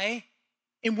I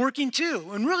am working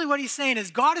too. And really what he's saying is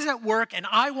God is at work and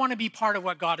I want to be part of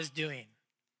what God is doing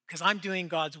because I'm doing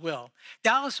God's will.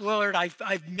 Dallas Willard,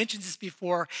 I've mentioned this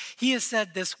before, he has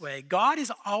said this way, God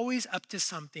is always up to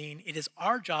something. It is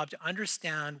our job to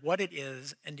understand what it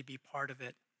is and to be part of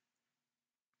it.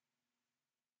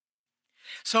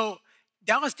 So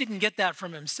Dallas didn't get that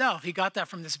from himself. He got that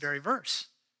from this very verse,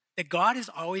 that God is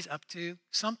always up to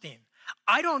something.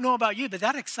 I don't know about you, but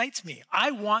that excites me.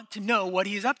 I want to know what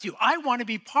he's up to. I want to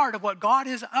be part of what God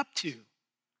is up to.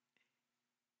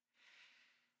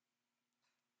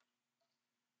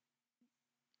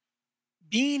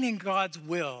 Being in God's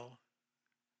will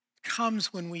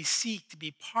comes when we seek to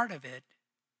be part of it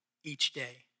each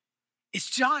day.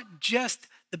 It's not just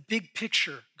the big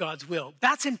picture, God's will.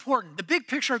 That's important. The big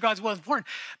picture of God's will is important.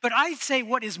 But I say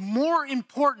what is more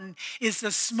important is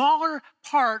the smaller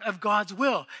part of God's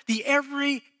will, the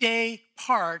everyday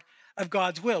part of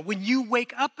God's will. When you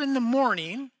wake up in the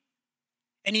morning,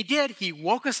 and he did, he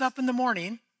woke us up in the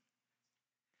morning.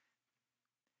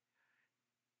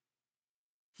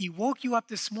 He woke you up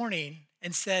this morning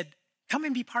and said, come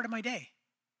and be part of my day.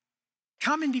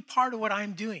 Come and be part of what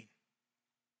I'm doing.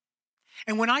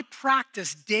 And when I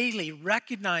practice daily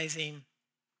recognizing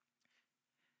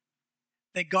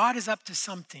that God is up to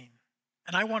something,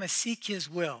 and I want to seek his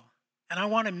will, and I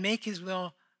want to make his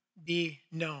will be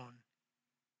known,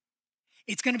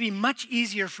 it's going to be much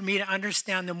easier for me to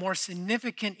understand the more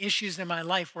significant issues in my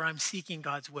life where I'm seeking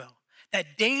God's will.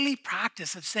 That daily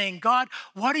practice of saying, God,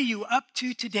 what are you up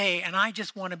to today? And I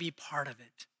just want to be part of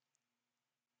it.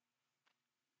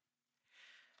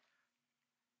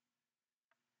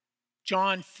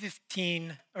 John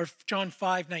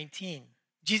 5:19.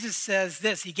 Jesus says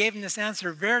this, he gave him this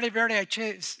answer, verily, verily, I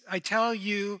tell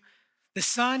you, the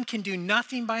Son can do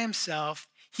nothing by himself.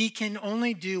 He can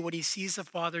only do what he sees the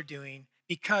Father doing,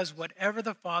 because whatever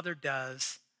the Father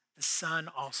does, the Son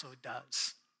also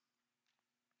does.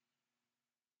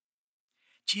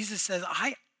 Jesus says,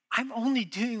 I'm only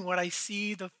doing what I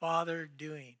see the Father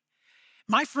doing.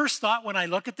 My first thought when I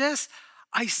look at this,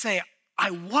 I say,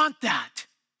 I want that.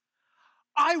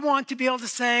 I want to be able to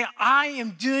say, I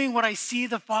am doing what I see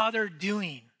the Father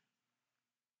doing.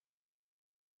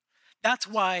 That's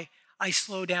why I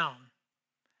slow down.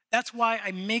 That's why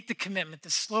I make the commitment to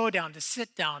slow down, to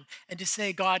sit down, and to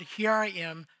say, God, here I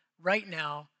am right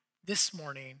now, this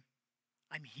morning.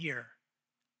 I'm here.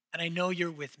 And I know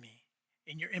you're with me,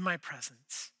 and you're in my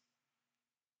presence.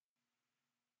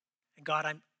 And God,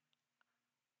 I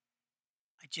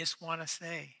just want to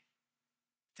say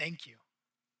thank you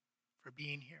for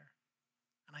being here.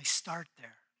 And I start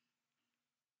there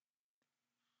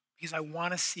because I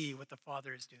want to see what the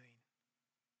Father is doing.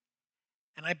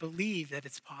 And I believe that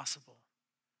it's possible.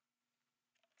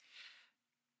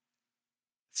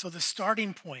 So the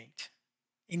starting point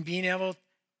in being able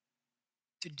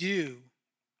to do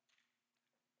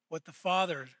what the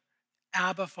Father,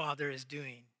 Abba Father, is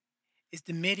doing is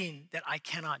admitting that I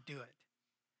cannot do it.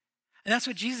 And that's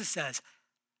what Jesus says.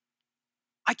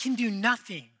 I can do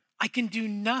nothing. I can do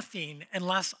nothing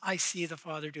unless I see the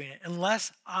Father doing it,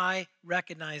 unless I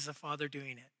recognize the Father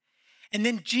doing it. And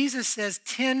then Jesus says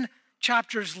 10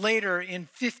 chapters later in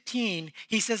 15,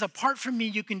 he says, apart from me,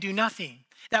 you can do nothing.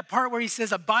 That part where he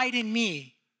says, abide in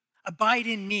me,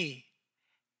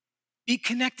 be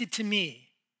connected to me.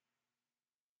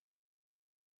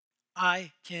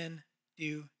 I can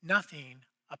do nothing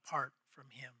apart from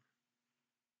him.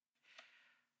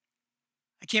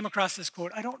 I came across this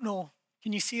quote. I don't know.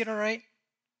 Can you see it all right?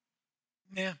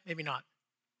 Yeah, maybe not.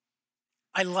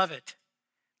 I love it.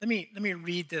 Let me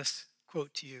read this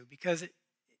quote to you because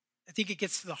I think it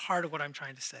gets to the heart of what I'm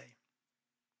trying to say.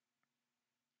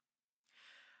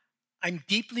 I'm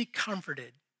deeply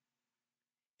comforted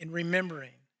in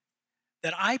remembering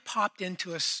that I popped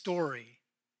into a story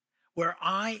where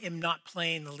I am not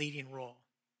playing the leading role.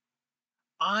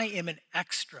 I am an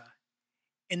extra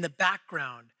in the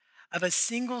background of a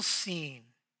single scene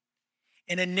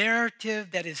in a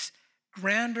narrative that is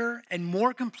grander and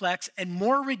more complex and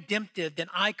more redemptive than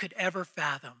I could ever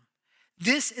fathom.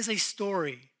 This is a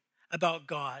story about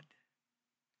God.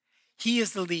 He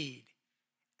is the lead.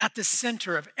 At the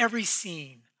center of every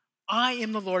scene, I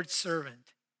am the Lord's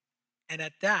servant. And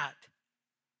at that,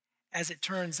 as it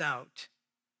turns out,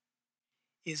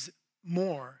 is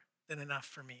more than enough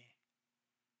for me.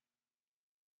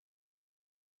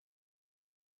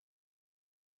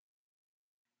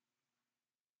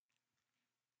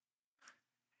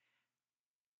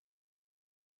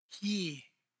 He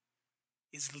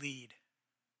is lead.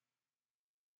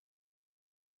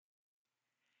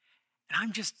 And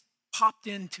I'm just popped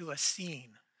into a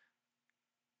scene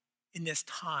in this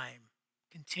time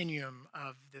continuum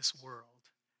of this world.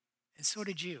 And so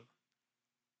did you.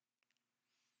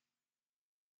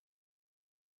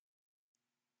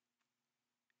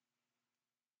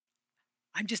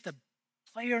 I'm just a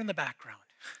player in the background.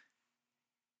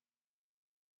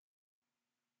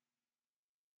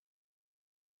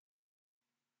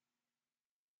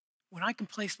 When I can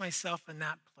place myself in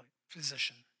that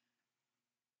position,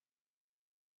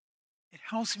 it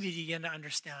helps me to begin to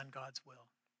understand God's will.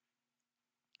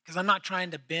 Because I'm not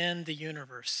trying to bend the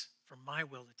universe for my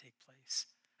will to take place.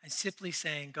 I'm simply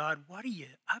saying, God, what are you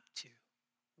up to?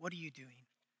 What are you doing?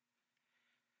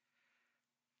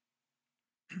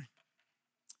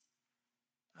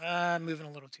 Moving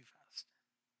a little too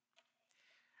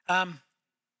fast.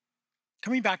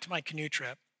 Coming back to my canoe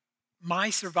trip, my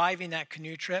surviving that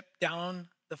canoe trip down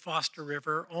the Foster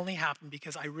River only happened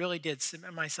because I really did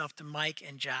submit myself to Mike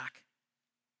and Jack.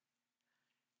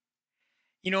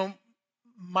 You know,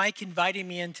 Mike invited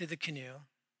me into the canoe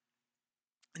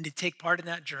and to take part in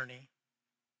that journey,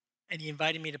 and he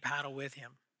invited me to paddle with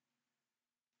him.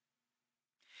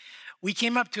 We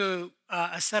came up to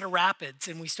a set of rapids,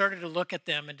 and we started to look at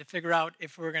them and to figure out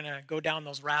if we were going to go down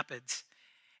those rapids.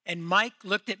 And Mike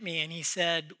looked at me and he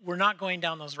said, "We're not going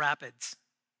down those rapids."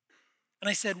 And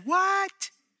I said, "What?"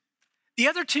 The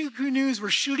other two canoes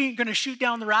were going to shoot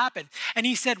down the rapid. And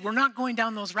he said, "We're not going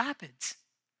down those rapids."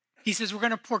 He says, "We're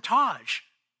going to portage."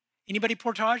 Anybody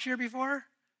portage here before?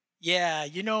 Yeah,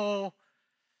 you know,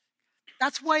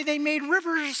 that's why they made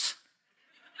rivers.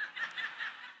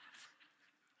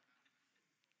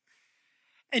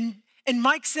 And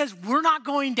Mike says, "We're not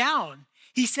going down."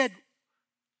 He said,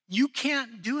 "You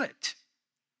can't do it."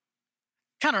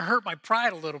 Kind of hurt my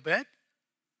pride a little bit.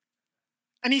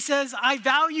 And he says, "I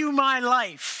value my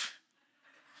life.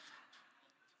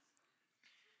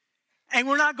 And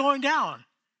we're not going down."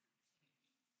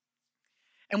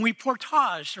 And we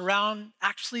portaged around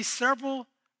actually several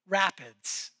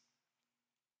rapids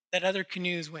that other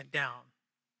canoes went down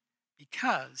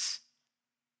because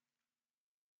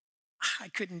I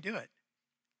couldn't do it.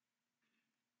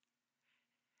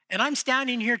 And I'm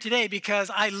standing here today because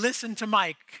I listened to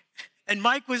Mike, and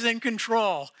Mike was in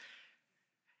control.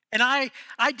 And I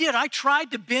tried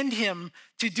to bend him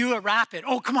to do a rapid.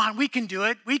 "Oh, come on, we can do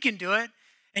it.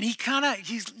 And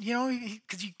he's, you know,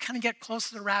 because you kind of get close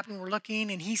to the rapid and we're looking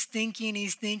and he's thinking,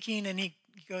 and he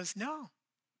goes, "No,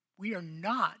 we are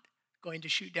not going to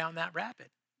shoot down that rapid."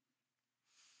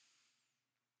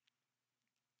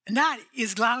 And that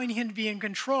is allowing him to be in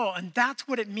control. And that's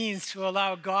what it means to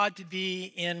allow God to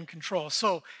be in control.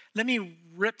 So let me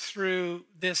rip through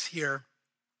this here.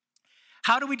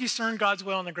 How do we discern God's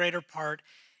will in the greater part?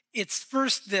 It's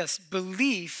first this: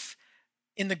 belief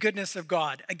in the goodness of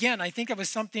God. Again, I think it was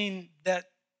something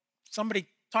that somebody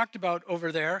talked about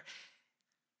over there.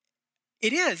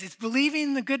 It's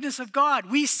believing the goodness of God.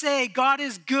 We say God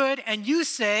is good, and you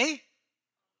say,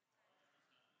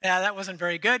 yeah, that wasn't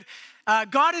very good.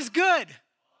 God is good.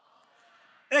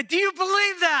 Do you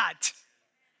believe that?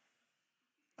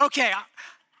 Okay,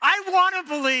 I want to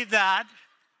believe that.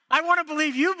 I want to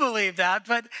believe you believe that,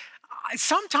 but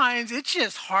sometimes it's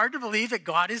just hard to believe that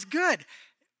God is good.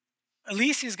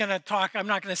 Elise is going to talk. I'm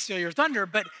not going to steal your thunder,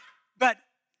 but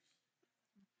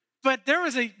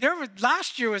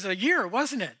last year was a year,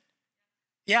 wasn't it?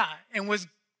 Yeah, and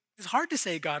it's hard to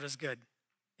say God is good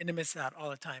in the midst of that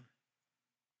all the time.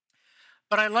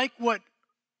 But I like what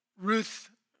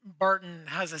Ruth Barton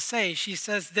has to say. She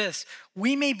says this: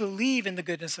 we may believe in the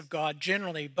goodness of God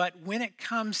generally, but when it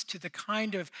comes to the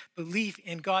kind of belief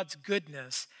in God's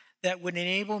goodness that would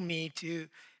enable me to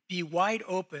be wide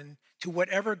open to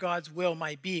whatever God's will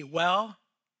might be, well,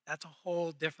 that's a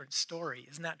whole different story.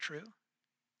 Isn't that true?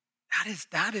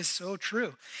 That is so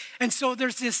true. And so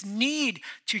there's this need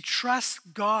to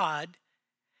trust God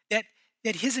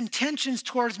that his intentions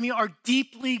towards me are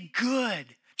deeply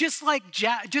good. Just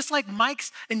like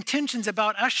Mike's intentions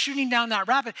about us shooting down that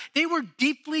rapid, they were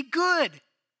deeply good.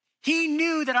 He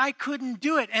knew that I couldn't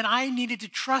do it, and I needed to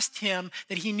trust him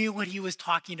that he knew what he was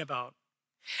talking about.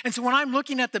 And so when I'm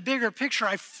looking at the bigger picture,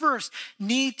 I first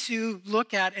need to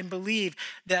look at and believe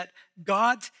that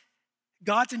God's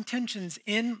intentions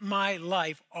in my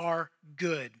life are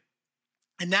good.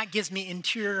 And that gives me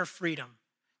interior freedom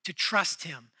to trust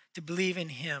him, to believe in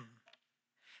him.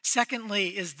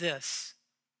 Secondly is this: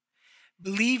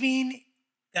 believing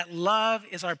that love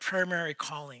is our primary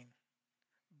calling.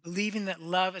 Believing that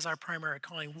love is our primary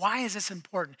calling. Why is this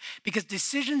important? Because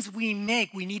decisions we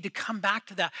make, we need to come back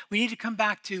to that. We need to come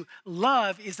back to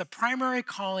love is the primary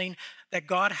calling that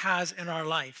God has in our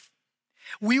life.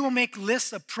 We will make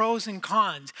lists of pros and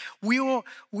cons. We will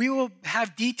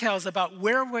have details about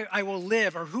where I will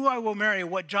live or who I will marry,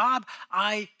 what job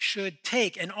I should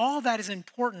take. And all that is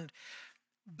important.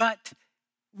 But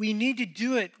we need to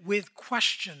do it with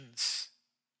questions.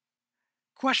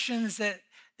 Questions that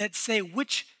say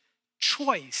which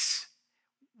choice,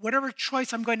 whatever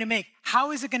choice I'm going to make,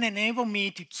 how is it going to enable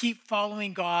me to keep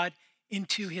following God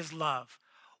into his love?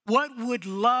 What would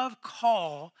love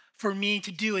call for me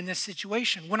to do in this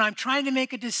situation? When I'm trying to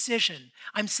make a decision,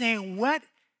 I'm saying,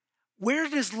 where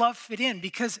does love fit in?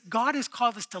 Because God has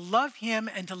called us to love him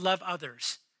and to love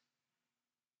others.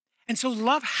 And so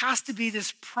love has to be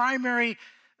this primary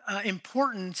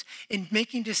importance in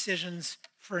making decisions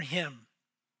for him.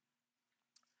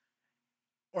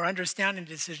 or understanding the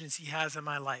decisions he has in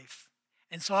my life.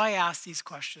 And so I ask these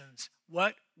questions.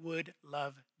 What would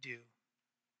love do?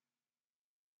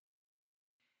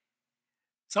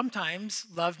 Sometimes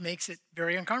love makes it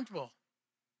very uncomfortable.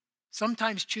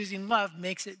 Sometimes choosing love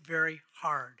makes it very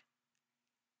hard.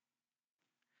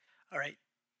 All right,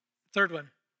 third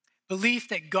one. Belief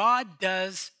that God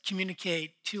does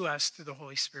communicate to us through the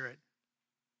Holy Spirit.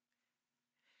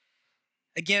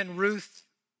 Again, Ruth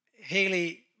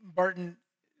Haley Barton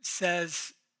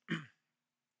says,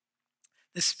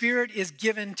 the Spirit is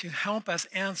given to help us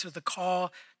answer the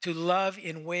call to love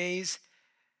in ways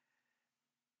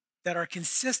that are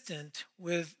consistent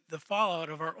with the fallout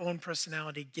of our own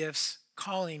personality gifts,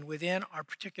 calling within our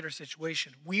particular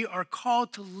situation. We are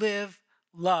called to live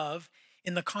love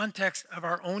in the context of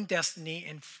our own destiny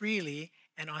and freely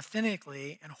and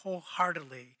authentically and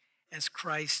wholeheartedly as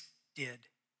Christ did.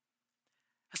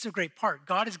 That's the great part.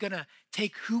 God is going to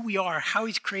take who we are, how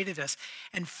he's created us,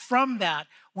 and from that,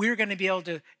 we're going to be able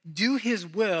to do his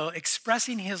will,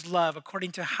 expressing his love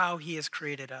according to how he has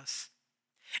created us.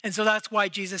 And so that's why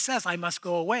Jesus says, I must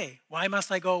go away. Why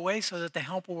must I go away? So that the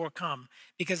helper will come.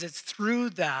 Because it's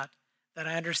through that that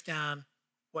I understand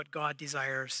what God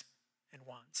desires and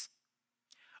wants.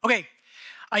 Okay,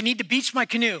 I need to beach my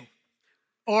canoe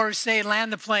or say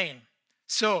land the plane.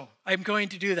 So I'm going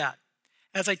to do that.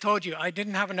 As I told you, I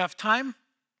didn't have enough time,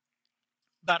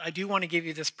 but I do want to give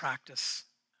you this practice.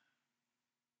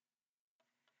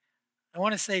 I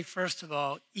want to say, first of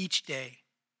all, each day,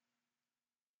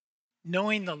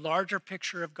 knowing the larger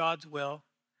picture of God's will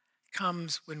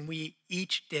comes when we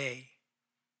each day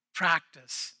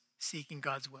practice seeking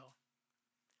God's will.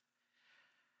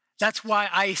 That's why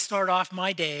I start off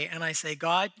my day and I say,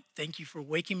 God, thank you for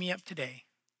waking me up today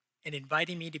and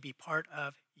inviting me to be part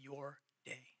of your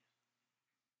day.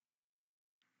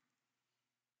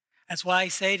 That's why I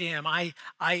say to him, I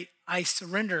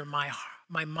surrender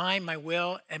my mind, my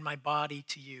will, and my body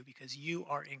to you because you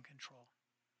are in control.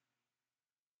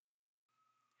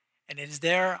 And it is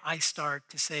there I start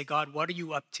to say, God, what are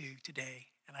you up to today?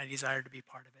 And I desire to be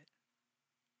part of it.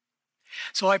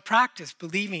 So I practice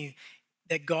believing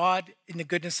that God, in the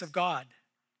goodness of God.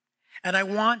 And I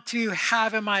want to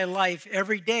have in my life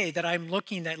every day that I'm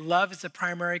looking that love is the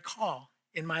primary call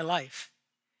in my life.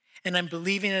 And I'm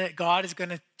believing that God is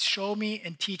going to show me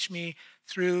and teach me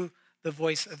through the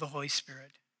voice of the Holy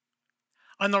Spirit.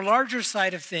 On the larger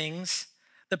side of things,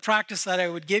 the practice that I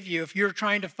would give you, if you're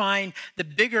trying to find the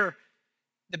bigger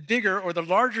or the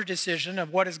larger decision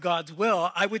of what is God's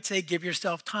will, I would say give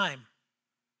yourself time.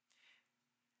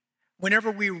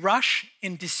 Whenever we rush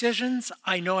in decisions,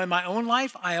 I know in my own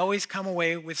life, I always come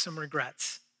away with some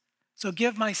regrets. So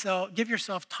give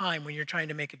yourself time when you're trying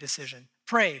to make a decision.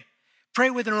 Pray.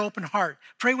 Pray with an open heart.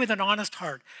 Pray with an honest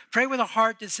heart. Pray with a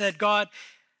heart that said, God,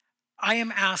 I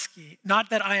am asking, not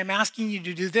that I am asking you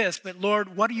to do this, but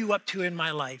Lord, what are you up to in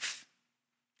my life?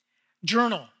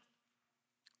 Journal.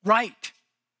 Write.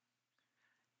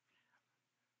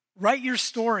 Write your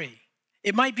story.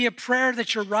 It might be a prayer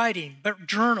that you're writing, but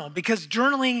journal, because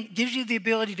journaling gives you the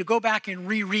ability to go back and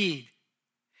reread.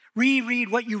 Reread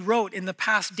what you wrote in the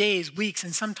past days, weeks,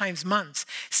 and sometimes months.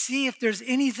 See if there's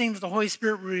anything that the Holy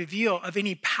Spirit will reveal of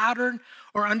any pattern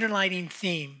or underlining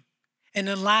theme. And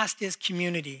then last is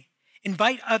community.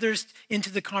 Invite others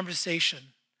into the conversation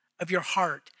of your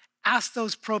heart. Ask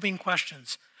those probing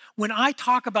questions. When I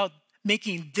talk about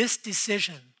making this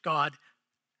decision, God,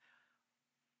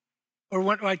 or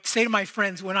when I say to my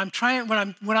friends, when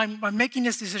I'm making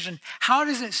this decision, how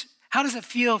does it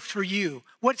feel for you?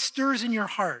 What stirs in your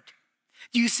heart?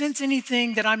 Do you sense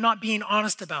anything that I'm not being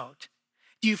honest about?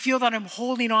 Do you feel that I'm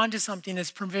holding on to something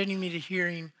that's preventing me to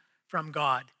hearing from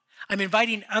God? I'm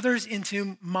inviting others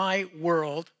into my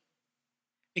world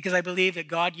because I believe that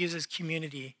God uses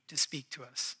community to speak to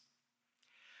us.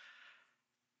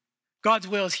 God's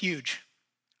will is huge.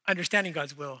 Understanding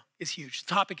God's will is huge.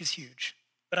 The topic is huge.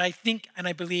 But I think and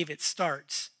I believe it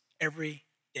starts every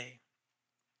day.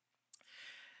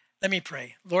 Let me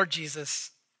pray. Lord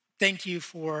Jesus, thank you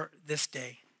for this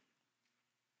day.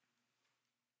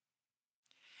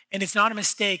 And it's not a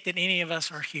mistake that any of us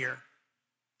are here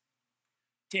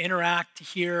to interact, to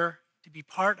hear, to be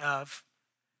part of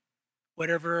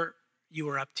whatever you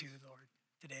are up to, Lord,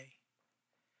 today.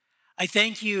 I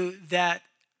thank you that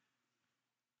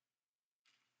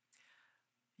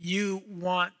you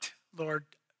want, Lord,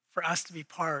 for us to be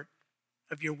part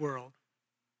of your world.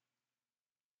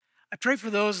 I pray for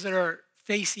those that are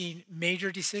facing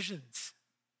major decisions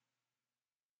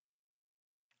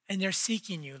and they're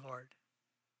seeking you, Lord.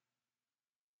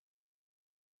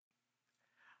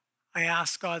 I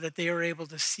ask, God, that they are able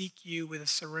to seek you with a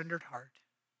surrendered heart.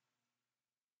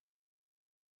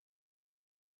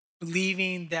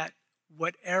 believing that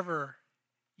whatever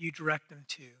you direct them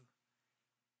to,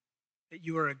 that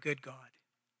you are a good God.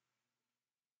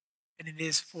 And it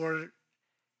is for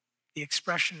the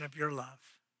expression of your love.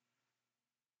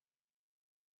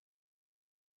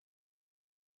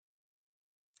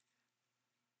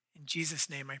 In Jesus'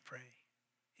 name I pray.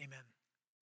 Amen.